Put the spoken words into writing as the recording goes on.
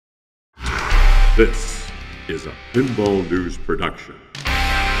This is a Pinball News production.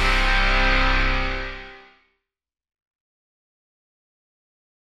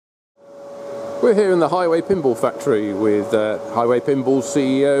 We're here in the Heighway Pinball factory with Heighway Pinball's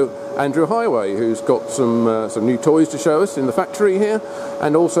CEO Andrew Heighway, who's got some new toys to show us in the factory here,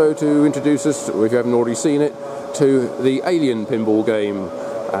 and also to introduce us, if you haven't already seen it, to the Alien pinball game.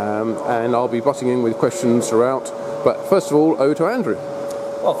 And I'll be butting in with questions throughout. But first of all, over to Andrew.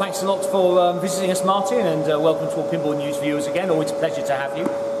 Well, thanks a lot for visiting us, Martin, and welcome to all Pinball News viewers again. Always a pleasure to have you.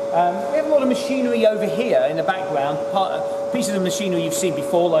 We have a lot of machinery over here in the background, pieces of machinery you've seen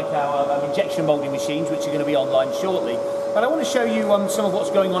before, like our injection moulding machines, which are going to be online shortly. But I want to show you some of what's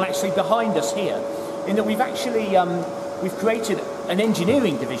going on actually behind us here, in that we've actually we've created an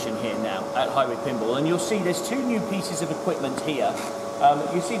engineering division here now at Heighway Pinball, and you'll see there's two new pieces of equipment here.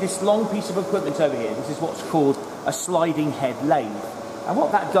 You see this long piece of equipment over here. This is what's called a sliding head lathe. And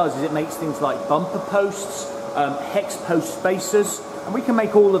what that does is it makes things like bumper posts, hex post spacers, and we can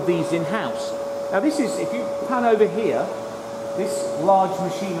make all of these in-house. Now this is, if you pan over here, this large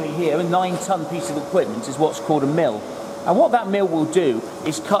machinery here, a 9-ton piece of equipment, is what's called a mill. And what that mill will do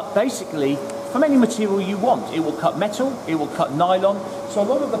is cut basically from any material you want. It will cut metal, it will cut nylon. So a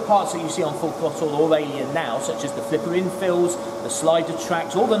lot of the parts that you see on Full Throttle or Alien now, such as the flipper infills, the slider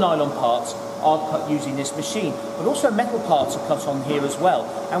tracks, all the nylon parts are cut using this machine. But also metal parts are cut on here as well.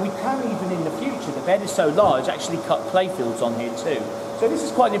 And we can even in the future, the bed is so large, actually cut playfields on here too. So this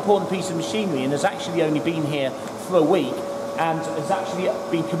is quite an important piece of machinery and has actually only been here for a week and has actually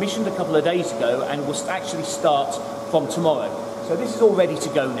been commissioned a couple of days ago and will actually start from tomorrow. So this is all ready to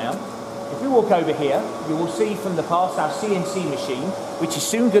go now. If we walk over here, you will see from the past our CNC machine, which is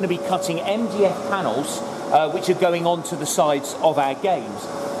soon going to be cutting MDF panels, which are going onto the sides of our games.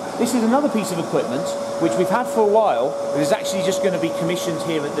 This is another piece of equipment which we've had for a while, but is actually just going to be commissioned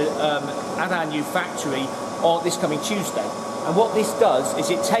here at our new factory on this coming Tuesday. And what this does is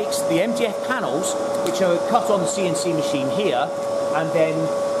it takes the MDF panels, which are cut on the CNC machine here, and then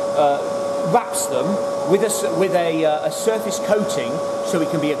wraps them with a surface coating, so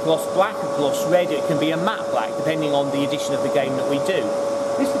it can be a gloss black, a gloss red, it can be a matte black, depending on the edition of the game that we do.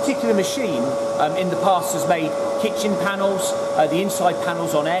 This particular machine in the past has made kitchen panels, the inside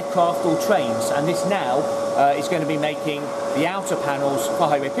panels on aircraft or trains, and this now is going to be making the outer panels for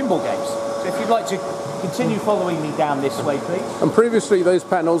Heighway Pinball games. So if you'd like to continue following me down this way, please. And previously those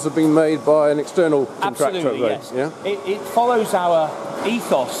panels have been made by an external contractor. Absolutely, yes. Yeah? It follows our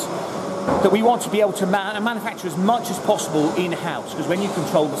ethos that we want to be able to manufacture as much as possible in-house, because when you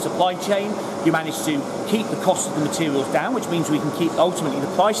control the supply chain, you manage to keep the cost of the materials down, which means we can keep ultimately the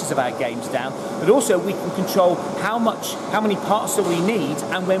prices of our games down, but also we can control how many parts that we need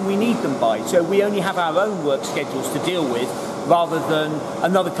and when we need them by. So we only have our own work schedules to deal with rather than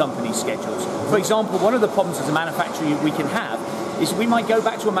another company's schedules. For example, one of the problems as a manufacturer we can have is we might go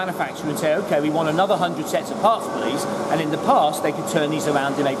back to a manufacturer and say, okay, we want another 100 sets of parts, please, and in the past they could turn these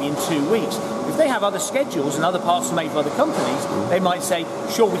around in maybe in 2 weeks. If they have other schedules and other parts are made for other companies, they might say,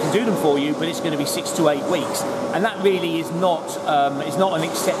 sure, we can do them for you, but it's going to be 6 to 8 weeks. And that really is not an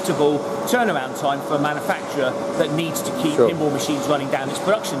acceptable turnaround time for a manufacturer that needs to keep pinball machines running down its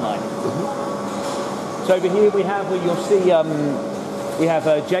production line. So over here we have, where you'll see, we have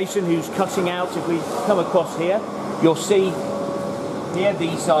Jason who's cutting out. If we come across here, you'll see here,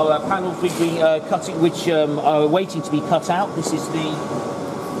 these are panels we've been cutting, which are waiting to be cut out. This is these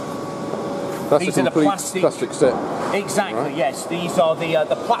are the plastic set. Exactly, right. Yes. These are the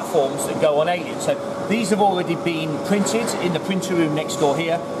platforms that go on Alien. So these have already been printed in the printer room next door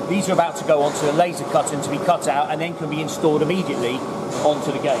here. These are about to go onto a laser cutter and to be cut out, and then can be installed immediately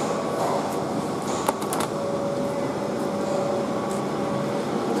onto the game.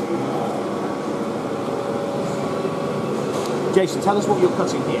 Jason, tell us what you're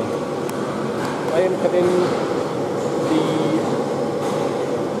cutting here. I am cutting the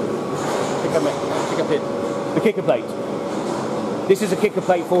kicker plate. The kicker plate. This is a kicker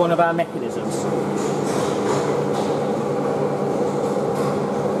plate for one of our mechanisms.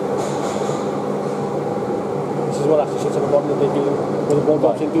 This is what actually sits on the bottom of the game, where the ball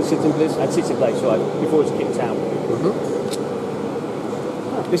drops into, sits in place. And sits in place, right, before it's kicked out.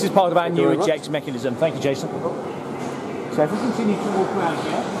 This is part of our new eject mechanism. Thank you, Jason. So if we continue to walk around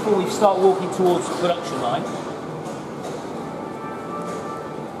here, before we start walking towards the production line,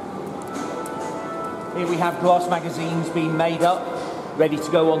 here we have glass magazines being made up, ready to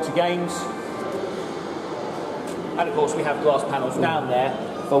go onto games. And of course we have glass panels down there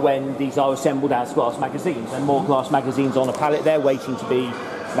for when these are assembled as glass magazines, and more glass magazines on a pallet there waiting to be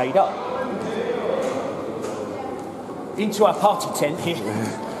made up. Into our party tent here,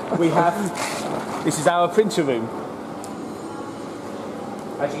 we have This is our printer room.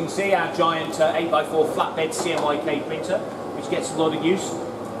 As you can see, our giant 8x4 flatbed CMYK printer, which gets a lot of use.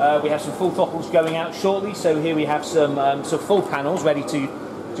 We have some full throttles going out shortly, so here we have some full panels ready to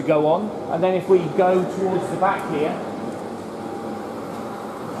go on. And then if we go towards the back here,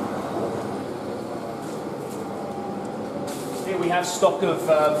 we have stock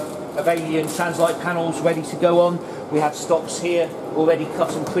of Alien Translite panels ready to go on. We have stocks here already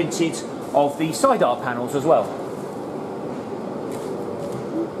cut and printed of the side art panels as well.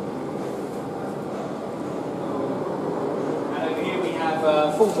 And over here we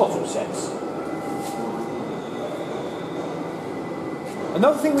have full throttle sets.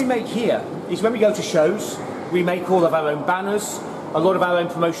 Another thing we make here is when we go to shows, we make all of our own banners. A lot of our own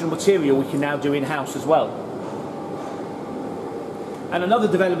promotional material we can now do in-house as well. And another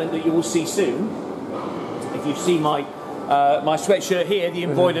development that you will see soon, if you've seen my sweatshirt here, the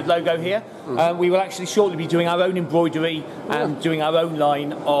embroidered logo here, we will actually shortly be doing our own embroidery and doing our own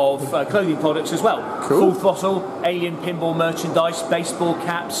line of clothing products as well. Cool. Full throttle, Alien Pinball merchandise, baseball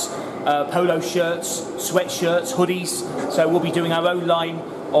caps, polo shirts, sweatshirts, hoodies. So we'll be doing our own line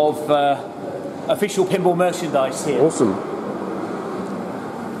of official pinball merchandise here. Awesome.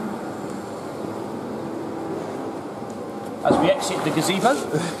 As we exit the gazebo.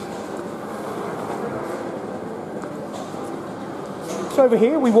 So over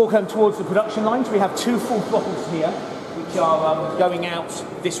here we walk towards the production lines. We have 2 full throttles here, which are going out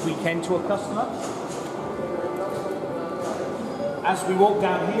this weekend to a customer. As we walk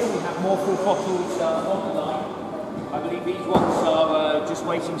down here, we have more full throttles on the line. I believe these ones are just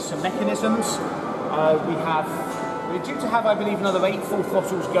waiting some mechanisms. We're due to have, I believe, another 8 full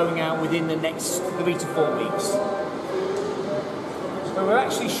throttles going out within the next 3 to 4 weeks. So we're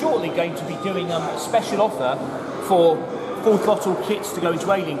actually shortly going to be doing a special offer for full throttle kits to go into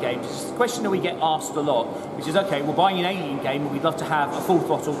Alien games. It's a question that we get asked a lot, which is, okay, we're buying an Alien game and we'd love to have a full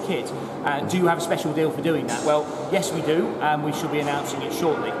throttle kit. Do you have a special deal for doing that? Well, yes we do, and we should be announcing it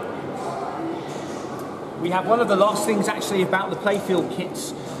shortly. We have one of the last things actually about the playfield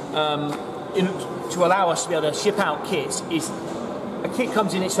kits to allow us to be able to ship out kits is a kit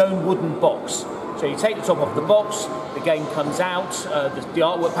comes in its own wooden box. So you take the top off the box, the game comes out, the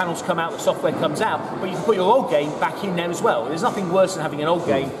artwork panels come out, the software comes out, but you can put your old game back in there as well. There's nothing worse than having an old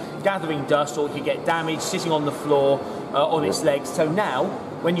game gathering dust, or it could get damaged, sitting on the floor, on its legs. So now,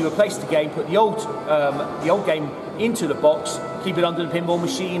 when you replace the game, put the old game into the box, keep it under the pinball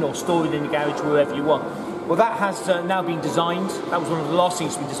machine, or store it in the garage, wherever you want. Well, that has now been designed. That was one of the last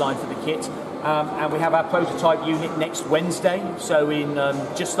things we designed for the kit. And we have our prototype unit next Wednesday, so in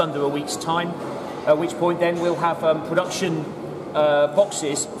just under a week's time. At which point then we'll have production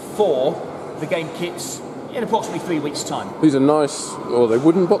boxes for the game kits in approximately 3 weeks' time. These are nice, are they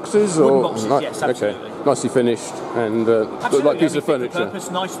wooden boxes? Wooden boxes, yes, absolutely. Okay. Nicely finished and look like pieces of furniture. Purpose,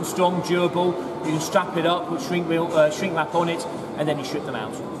 nice and strong, durable. You can strap it up, put shrink wrap on it, and then you strip them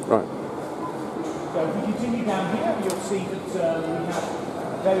out. Right. So if we continue down here, you'll see that we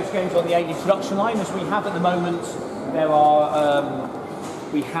have various games on the Alien production line. As we have at the moment,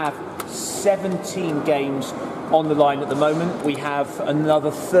 we have 17 games on the line at the moment. We have another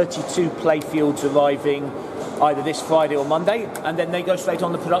 32 playfields arriving either this Friday or Monday, and then they go straight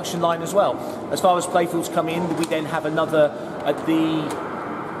on the production line as well. As far as playfields come in, we then have another at the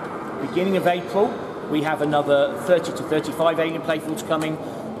beginning of April. We have another 30 to 35 Alien playfields coming.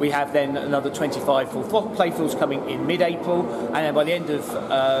 We have then another 25 full throttle playfields coming in mid-April, and then by the end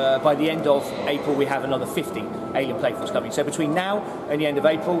of April we have another 50 Alien playfields coming. So between now and the end of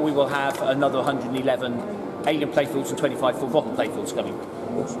April, we will have another 111 Alien playfields and 25 full throttle playfields coming.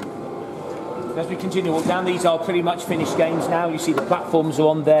 Awesome. As we continue on down, these are pretty much finished games now. You see the platforms are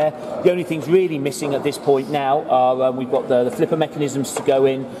on there. The only things really missing at this point now are we've got the flipper mechanisms to go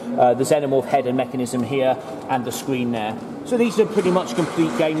in, the Xenomorph head and mechanism here, and the screen there. So these are pretty much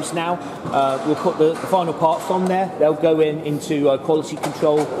complete games now. We'll put the final parts on there. They'll go into quality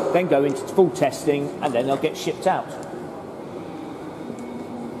control, then go into full testing, and then they'll get shipped out.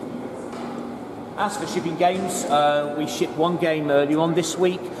 As for shipping games, we shipped 1 game earlier on this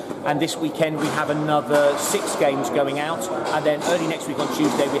week, and this weekend we have another 6 games going out, and then early next week on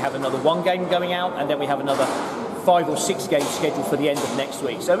Tuesday we have another 1 game going out, and then we have another 5 or 6 games scheduled for the end of next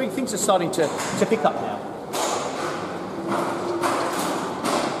week. So things are starting to pick up now.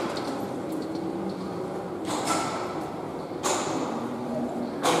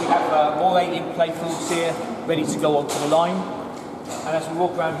 Here we have more Alien playfields here ready to go onto the line, and as we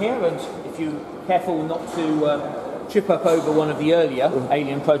walk around here, and if you're careful not to trip up over one of the earlier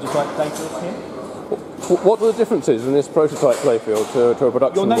Alien prototype playfields here. What are the differences in this prototype playfield to a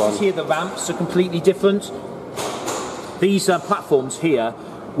production You'll one? notice here the ramps are completely different. These platforms here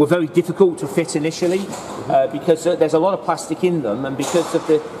were very difficult to fit initially because there's a lot of plastic in them, and because of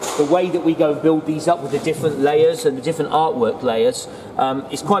the way that we go and build these up with the different layers and the different artwork layers,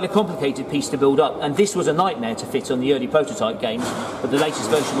 it's quite a complicated piece to build up, and this was a nightmare to fit on the early prototype games, but the latest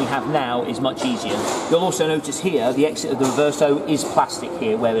version we have now is much easier. You'll also notice here the exit of the reverso is plastic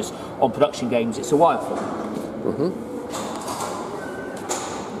here, whereas on production games it's a wireframe.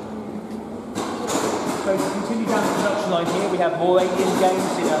 So to continue down the production line here, we have more Alien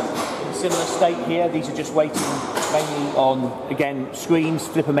games in a similar state here. These are just waiting mainly on, again, screens,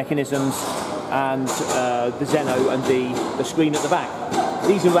 flipper mechanisms, and the Zeno and the screen at the back.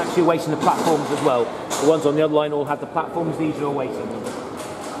 These are actually awaiting the platforms as well. The ones on the other line all have the platforms, these are awaiting them.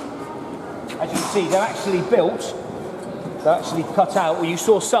 As you can see, they're actually built, they're actually cut out. Well, you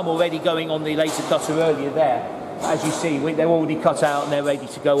saw some already going on the laser cutter earlier there. As you see, they're already cut out and they're ready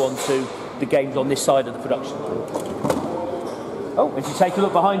to go on to the games on this side of the production. Oh, if you take a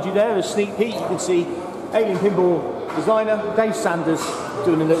look behind you there, a sneak peek, you can see Alien Pinball designer Dave Sanders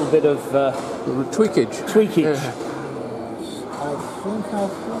doing a little bit of tweakage. Tweakage. Yeah. I think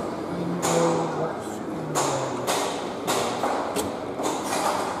I've got what's in there.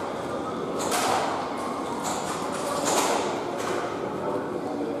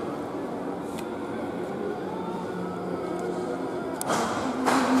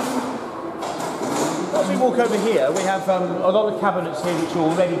 As we walk over here, we have a lot of cabinets here which are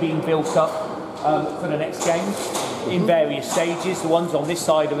already being built up for the next games in various stages. The ones on this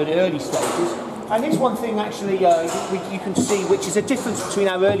side are at early stages. And here's one thing actually you can see, which is a difference between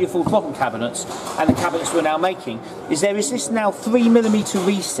our earlier full throttle cabinets and the cabinets we're now making, is there is this now 3mm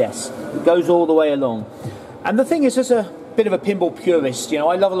recess that goes all the way along. And the thing is, as a bit of a pinball purist, you know,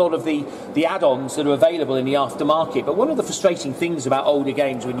 I love a lot of the add-ons that are available in the aftermarket, but one of the frustrating things about older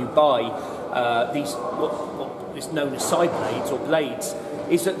games when you buy these, what is known as side blades or blades,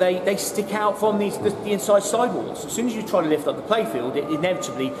 is that they stick out from the inside sidewalls. As soon as you try to lift up the playfield, it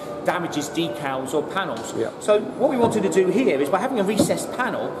inevitably damages decals or panels. Yeah. So what we wanted to do here is, by having a recessed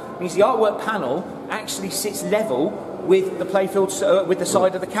panel, means the artwork panel actually sits level with the playfield, with the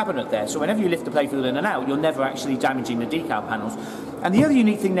side of the cabinet there. So whenever you lift the playfield in and out, you're never actually damaging the decal panels. And the other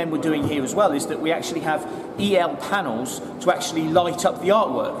unique thing then we're doing here as well is that we actually have EL panels to actually light up the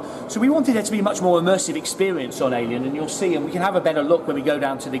artwork. So we wanted there to be a much more immersive experience on Alien, and you'll see, and we can have a better look when we go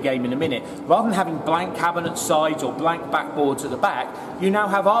down to the game in a minute. Rather than having blank cabinet sides or blank backboards at the back, you now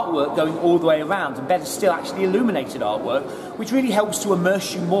have artwork going all the way around, and better still, actually illuminated artwork, which really helps to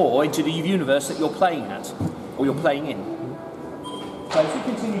immerse you more into the universe that you're playing at, or you're playing in. So as we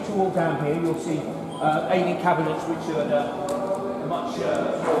continue to walk down here, you'll see Alien cabinets which are at a much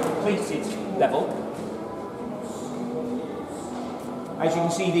more completed level. As you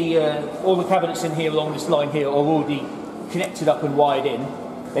can see, all the cabinets in here along this line here are already connected up and wired in.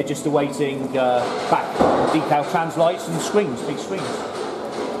 They're just awaiting back decal translights and screens, big screens.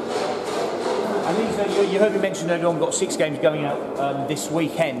 And these are, you heard me mention earlier on, we've got 6 games going out this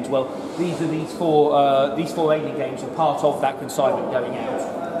weekend. Well, these four Alien games are part of that consignment going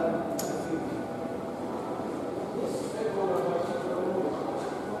out.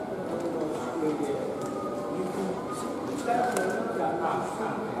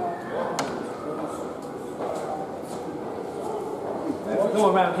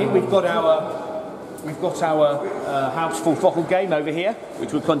 Go around here. We've got our house full throttle game over here,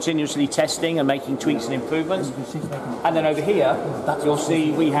 which we're continuously testing and making tweaks and improvements. And then over here, you'll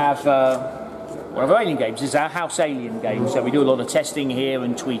see we have one of our Alien games. This is our house Alien game, so we do a lot of testing here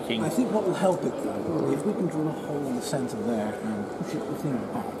and tweaking. I think what will help it though, if we can drill a hole in the centre there and push it the thing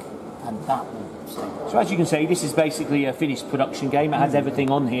back, and that will stay. So as you can see, this is basically a finished production game. It has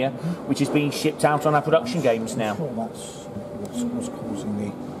everything on here, which is being shipped out on our production games now. I'm sure that's what's causing the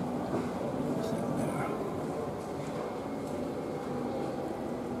thing there.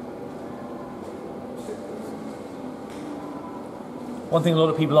 One thing a lot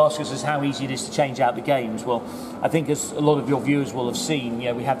of people ask us is how easy it is to change out the games. Well, I think as a lot of your viewers will have seen, you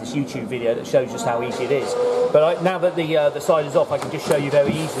know, we have this YouTube video that shows us how easy it is. But now that the side is off, I can just show you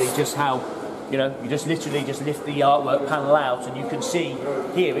very easily just how, you know, you just literally just lift the artwork panel out, and you can see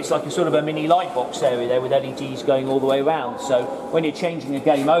here it's like a sort of a mini light box area there with LEDs going all the way around. So when you're changing a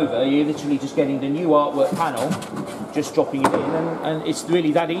game over, you're literally just getting the new artwork panel, just dropping it in, and it's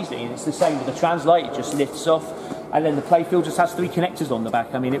really that easy. And it's the same with the translight, it just lifts off, and then the playfield just has 3 connectors on the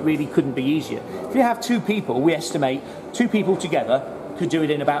back. I mean, it really couldn't be easier. If you have 2 people, we estimate 2 people together could do it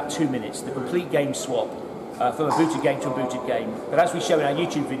in about 2 minutes, the complete game swap. from a booted game to a booted game. But as we show in our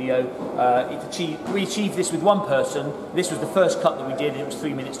YouTube video, we achieved this with one person. This was the first cut that we did, and it was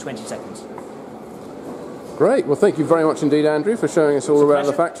 3 minutes 20 seconds. Great. Well, thank you very much indeed, Andrew, for showing us all around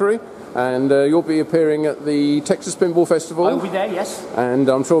the factory. And you'll be appearing at the Texas Pinball Festival. I'll be there, yes. And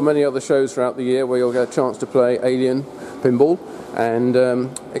I'm sure many other shows throughout the year where you'll get a chance to play Alien Pinball and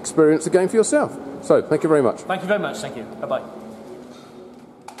experience the game for yourself. So, thank you very much. Thank you very much. Thank you. Bye-bye.